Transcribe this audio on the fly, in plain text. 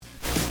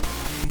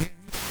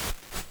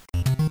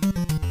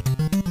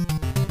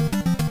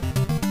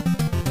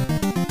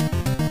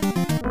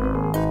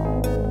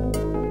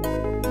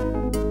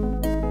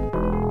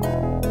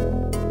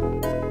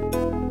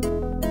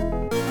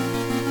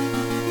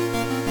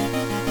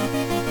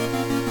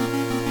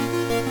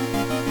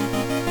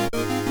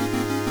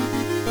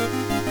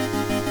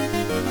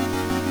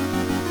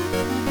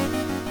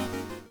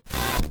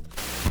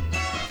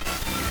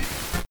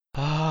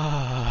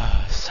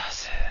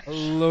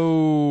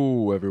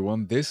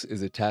everyone. This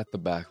is Attack the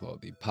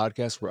Backlog, the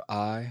podcast where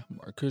I,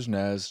 Mark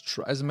Kuznez,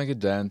 tries to make a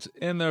dent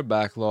in their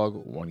backlog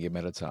one game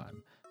at a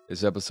time.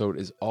 This episode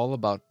is all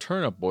about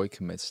Turnip Boy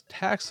Commits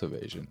Tax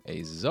Evasion,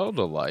 a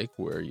Zelda-like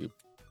where you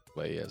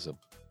play as a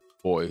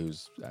boy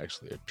who's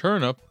actually a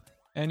turnip,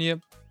 and you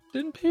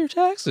didn't pay your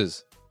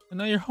taxes, and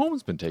now your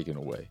home's been taken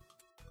away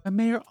by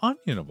Mayor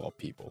Onion of all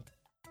people.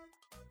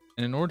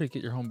 And in order to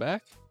get your home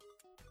back,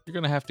 you're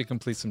going to have to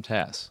complete some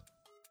tasks.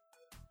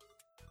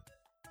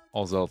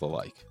 All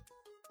Zelda-like.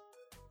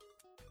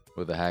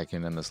 With the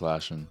hacking and the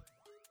slashing,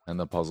 and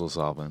the puzzle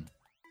solving,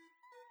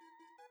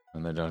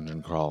 and the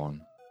dungeon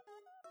crawling.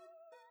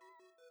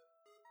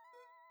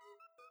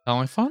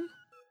 Sound like fun?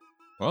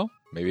 Well,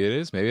 maybe it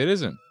is, maybe it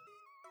isn't.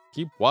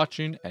 Keep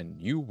watching and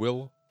you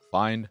will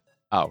find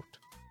out.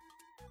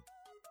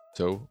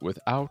 So,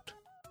 without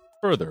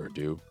further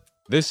ado,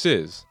 this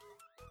is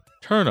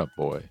Turnip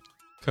Boy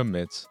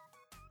Commits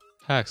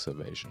Tax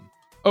Evasion.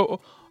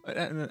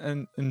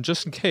 And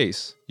just in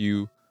case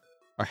you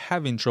are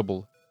having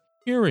trouble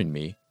hearing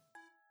me,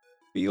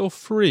 feel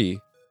free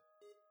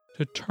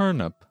to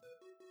turn up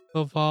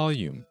the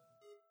volume.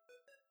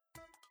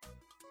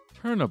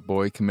 Turnip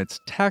Boy Commits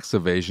Tax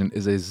Evasion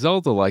is a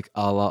Zelda-like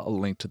a la A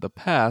Link to the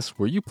Past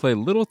where you play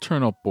Little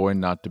Turnip Boy,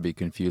 not to be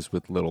confused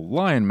with Little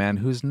Lion Man,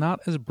 who's not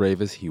as brave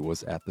as he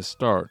was at the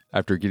start.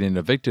 After getting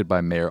evicted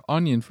by Mayor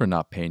Onion for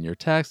not paying your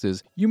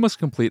taxes, you must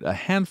complete a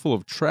handful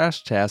of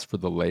trash tasks for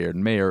the layered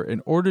mayor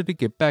in order to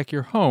get back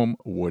your home,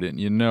 wouldn't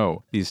you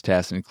know. These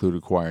tasks include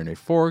acquiring a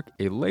fork,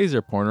 a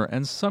laser pointer,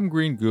 and some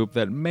green goop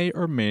that may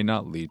or may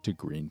not lead to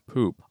green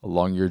poop.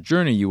 Along your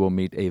journey, you will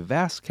meet a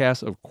vast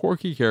cast of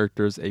quirky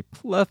characters, a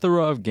plethora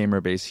of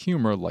gamer-based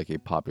humor like a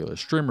popular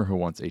streamer who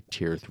wants a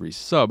tier 3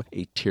 sub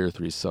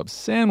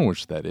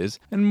sandwich that is,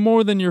 and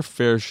more than your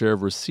fair share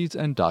of receipts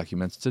and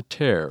documents to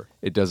tear.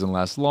 It doesn't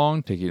last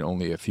long, taking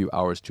only a few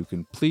hours to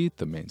complete,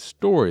 the main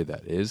story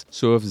that is,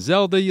 so if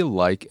Zelda you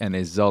like and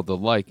a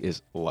Zelda-like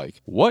is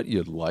like what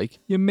you'd like,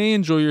 you may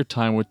enjoy your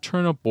time with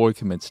Turnip Boy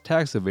Commits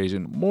Tax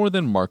Evasion more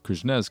than Mark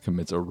Kuznez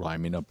commits a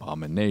rhyming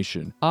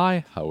abomination.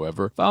 I,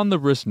 however, found the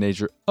risk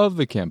nature of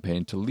the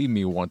campaign to leave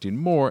me wanting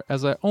more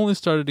as I only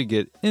started to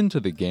get into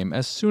the game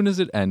as soon as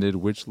it ended,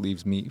 which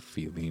leaves me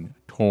feeling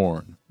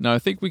torn. Now I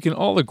think we can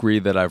all agree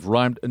that I've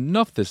rhymed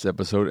enough this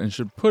episode and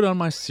should put on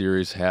my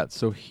serious hat,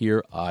 so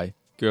here I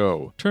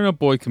go. Turnip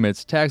Boy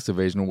Commits Tax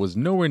Evasion was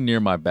nowhere near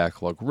my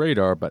backlog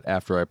radar, but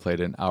after I played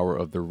an hour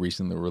of the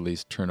recently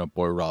released Turnip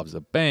Boy Robs a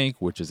Bank,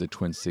 which is a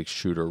twin-stick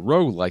shooter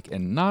roguelike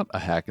and not a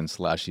hack and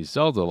slashy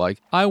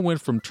Zelda-like, I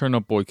went from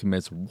Turnip Boy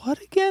Commits what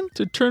again?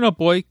 To Turnip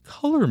Boy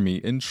Color Me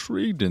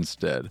Intrigued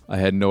instead. I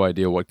had no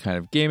idea what kind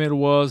of game it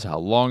was, how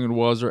long it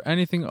was, or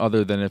anything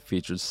other than it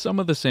featured some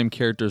of the same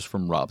characters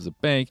from Robs a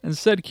Bank, and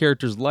said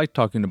characters liked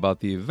talking about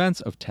the events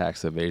of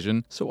tax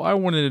evasion, so I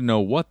wanted to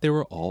know what they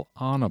were all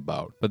on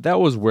about. But that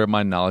was where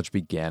my knowledge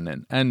began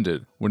and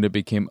ended. When it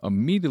became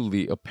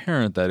immediately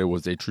apparent that it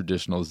was a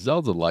traditional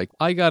Zelda-like,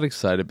 I got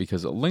excited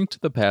because A Link to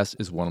the Past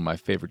is one of my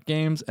favorite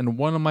games and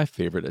one of my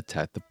favorite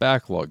Attack the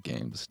Backlog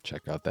games.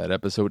 Check out that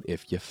episode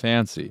if you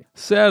fancy.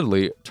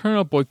 Sadly,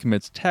 Turnip Boy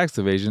Commits Tax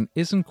Evasion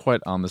isn't quite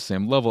on the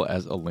same level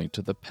as A Link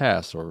to the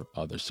Past or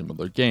other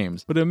similar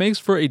games, but it makes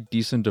for a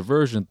decent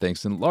diversion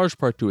thanks in large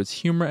part to its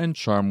humor and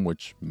charm,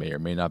 which may or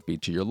may not be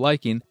to your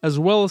liking, as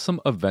well as some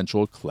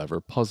eventual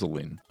clever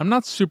puzzling. I'm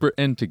not super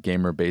into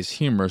gamer-based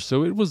humor,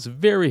 so it was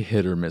very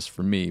hit or miss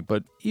for me,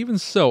 but even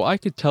so, I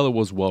could tell it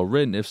was well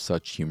written if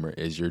such humor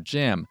is your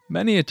jam.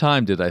 Many a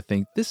time did I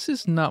think, this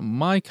is not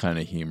my kind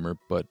of humor,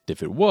 but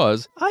if it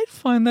was, I'd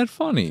find that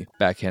funny.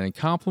 Backhanded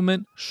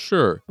compliment?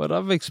 Sure, but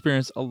I've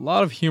experienced a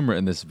lot of humor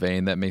in this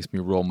vein that makes me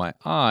roll my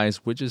eyes,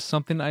 which is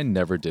something I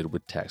never did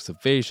with Tax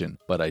Evasion.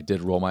 But I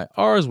did roll my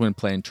R's when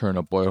playing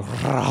Turnip Boy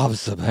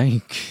Robs a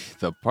Bank.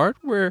 The part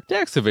where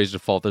Tax Evasion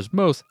falters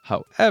most,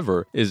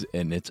 however, is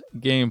in its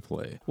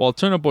gameplay. While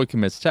Turnip Boy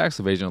Commits Tax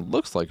Evasion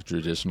looks like a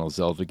traditional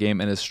Zelda game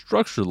and is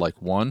structured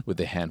like one, with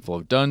a handful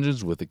of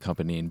dungeons with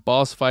accompanying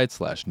boss fights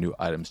 / new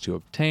items to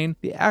obtain,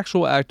 the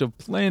actual act of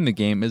playing the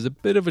game is a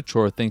bit of a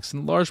chore thanks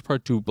in large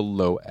part to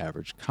below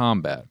average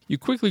combat. You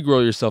quickly grow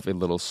yourself a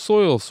little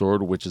soil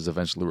sword, which is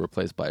eventually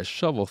replaced by a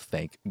shovel,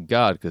 thank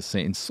God, because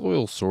saying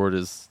soil sword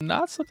is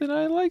not something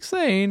I like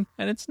saying,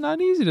 and it's not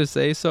easy to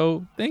say,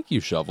 so thank you,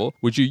 shovel,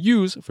 which you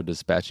use for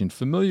dispatching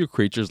familiar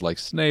creatures like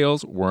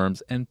snails,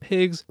 worms, and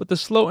pigs, but the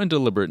slow and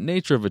deliberate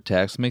nature of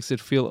attacks makes it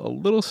feel a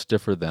little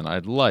stiffer than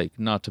I'd like,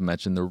 not to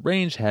mention the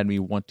range had me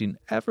wanting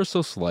ever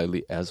so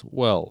slightly as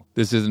well.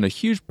 This isn't a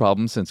huge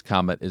problem since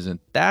combat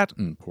isn't that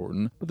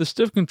important, but the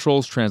stiff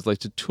controls translate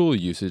to tool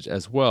usage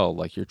as well,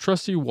 like your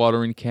trusty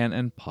watering can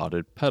and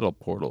potted petal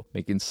portal,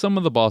 making some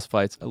of the boss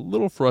fights a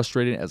little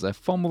frustrating as I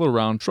fumble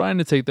around trying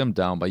to take them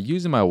down by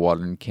using my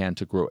watering can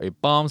to grow a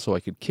bomb so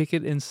I could kick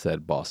it in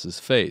said boss's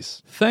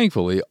face.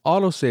 Thankfully,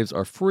 autosaves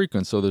are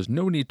frequent, so there's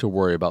no need to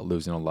worry about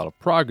losing a lot of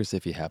progress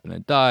if you happen to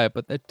die,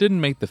 but that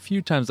didn't make the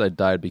few times I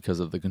died because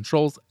of the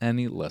controls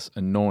any less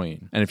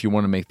annoying. And if you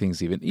want to make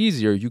things even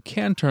easier, you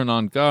can turn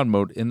on God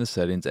mode in the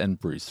settings and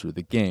breeze through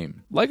the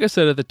game. Like I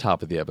said at the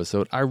top of the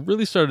episode, I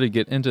really started to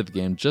get into the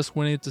game just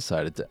when it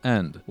decided to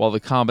end. While the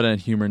combat and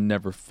humor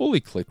never fully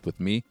clicked with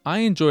me, I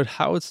enjoyed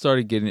how it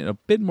started getting a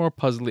bit more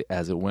puzzly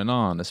as it went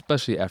on,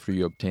 especially after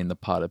you obtain the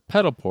potted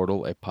petal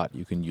portal, a pot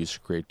you can use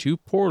to create 2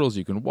 portals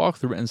you can walk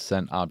through and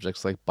send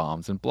objects like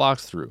bombs and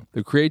blocks through.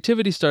 The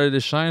creativity started to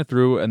shine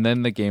through, and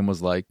then the game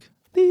was like,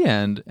 the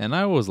end, and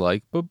I was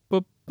like, but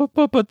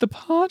the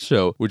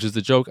poncho, which is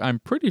the joke I'm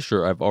pretty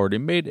sure I've already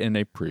made in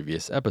a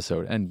previous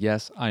episode. And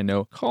yes, I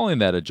know, calling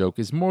that a joke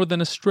is more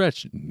than a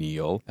stretch,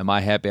 Neil. Am I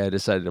happy I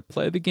decided to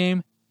play the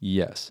game?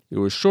 Yes, it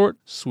was short,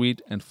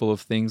 sweet, and full of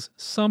things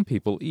some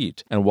people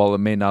eat. And while it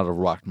may not have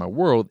rocked my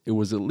world, it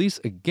was at least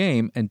a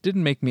game and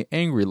didn't make me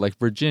angry like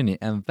Virginia,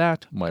 and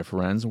that, my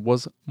friends,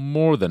 was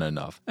more than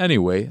enough.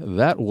 Anyway,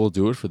 that will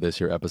do it for this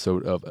here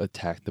episode of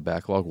Attack the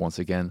Backlog. Once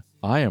again,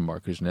 I am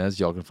Marcus Nez.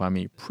 Y'all can find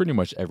me pretty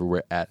much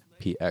everywhere at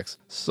PX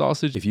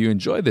Sausage. If you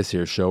enjoy this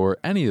here show or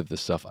any of the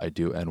stuff I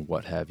do and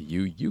what have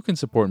you, you can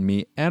support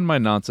me and my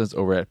nonsense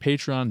over at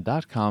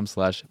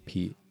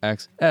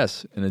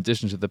patreon.com/PXS. In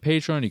addition to the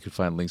Patreon, you can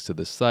find links to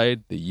the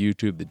site, the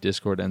YouTube, the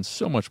Discord, and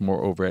so much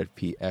more over at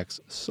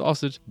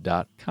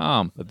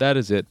pxsausage.com. But that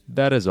is it.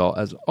 That is all.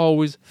 As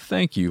always,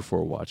 thank you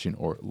for watching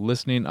or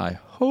listening. I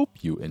hope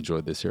you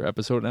enjoyed this here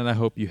episode, and I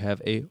hope you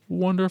have a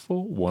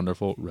wonderful,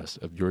 wonderful rest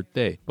of your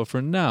day. But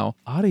for now,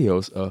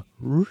 adios,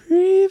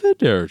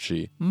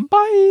 arrivederci. Bye!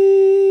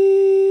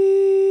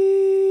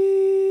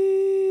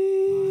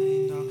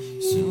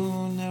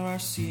 Soon there are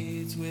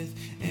seeds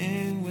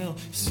within, we'll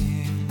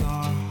sing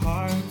our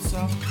hearts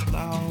out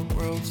loud,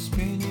 world